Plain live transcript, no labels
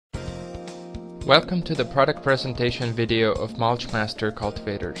Welcome to the product presentation video of MulchMaster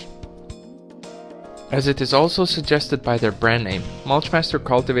cultivators. As it is also suggested by their brand name, MulchMaster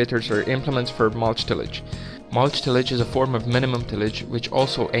cultivators are implements for mulch tillage. Mulch tillage is a form of minimum tillage which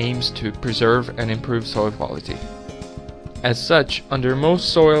also aims to preserve and improve soil quality. As such, under most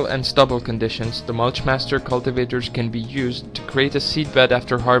soil and stubble conditions, the MulchMaster cultivators can be used to create a seedbed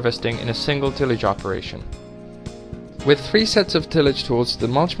after harvesting in a single tillage operation. With 3 sets of tillage tools, the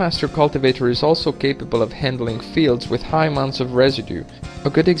MulchMaster cultivator is also capable of handling fields with high amounts of residue.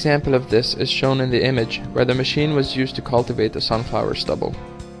 A good example of this is shown in the image, where the machine was used to cultivate the sunflower stubble.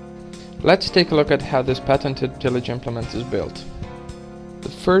 Let's take a look at how this patented tillage implement is built. The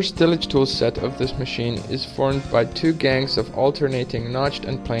first tillage tool set of this machine is formed by 2 gangs of alternating notched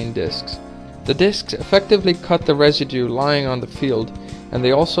and plain discs. The discs effectively cut the residue lying on the field, and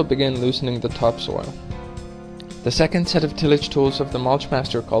they also begin loosening the topsoil. The second set of tillage tools of the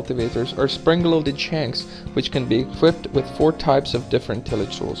MulchMaster cultivators are spring-loaded shanks, which can be equipped with 4 types of different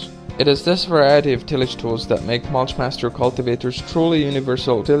tillage tools. It is this variety of tillage tools that make MulchMaster cultivators truly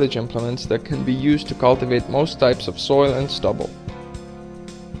universal tillage implements that can be used to cultivate most types of soil and stubble.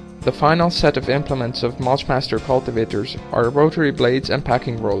 The final set of implements of MulchMaster cultivators are rotary blades and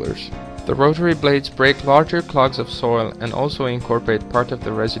packing rollers. The rotary blades break larger clogs of soil and also incorporate part of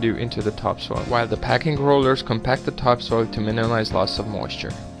the residue into the topsoil, while the packing rollers compact the topsoil to minimize loss of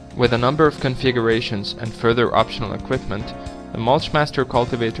moisture. With a number of configurations and further optional equipment, the MulchMaster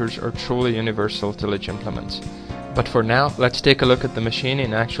cultivators are truly universal tillage implements. But for now, let's take a look at the machine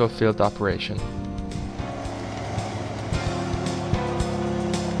in actual field operation.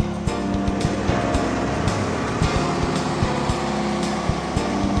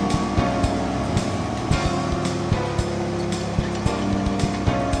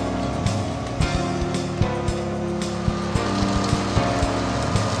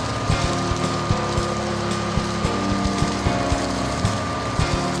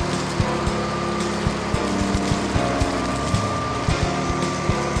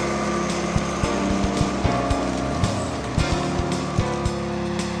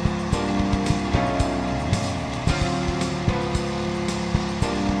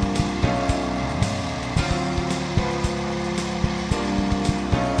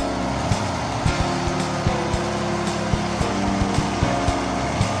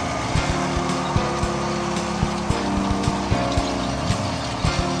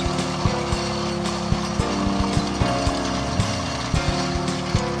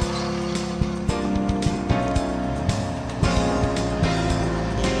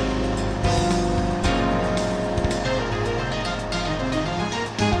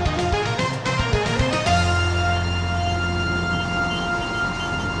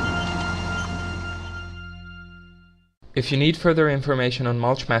 If you need further information on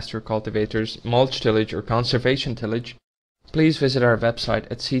MulchMaster cultivators, mulch tillage or conservation tillage, please visit our website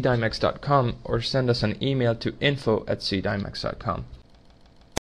at Seed-Imex.com or send us an email to info@Seed-Imex.com.